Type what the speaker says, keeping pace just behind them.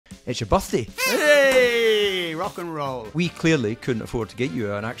it's your birthday. Hey, rock and roll. We clearly couldn't afford to get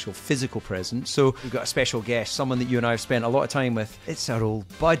you an actual physical present, so we've got a special guest, someone that you and I have spent a lot of time with. It's our old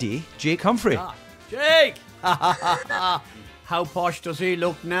buddy, Jake Humphrey. Jake! How posh does he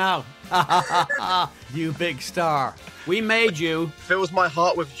look now? You big star. We made you. Fills my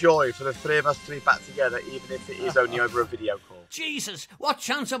heart with joy for the three of us to be back together, even if it is only over a video call. Jesus, what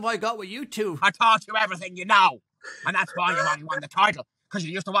chance have I got with you two? I taught you everything you know. And that's why you only won the title. Because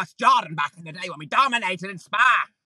you used to watch Jordan back in the day when we dominated in Spa.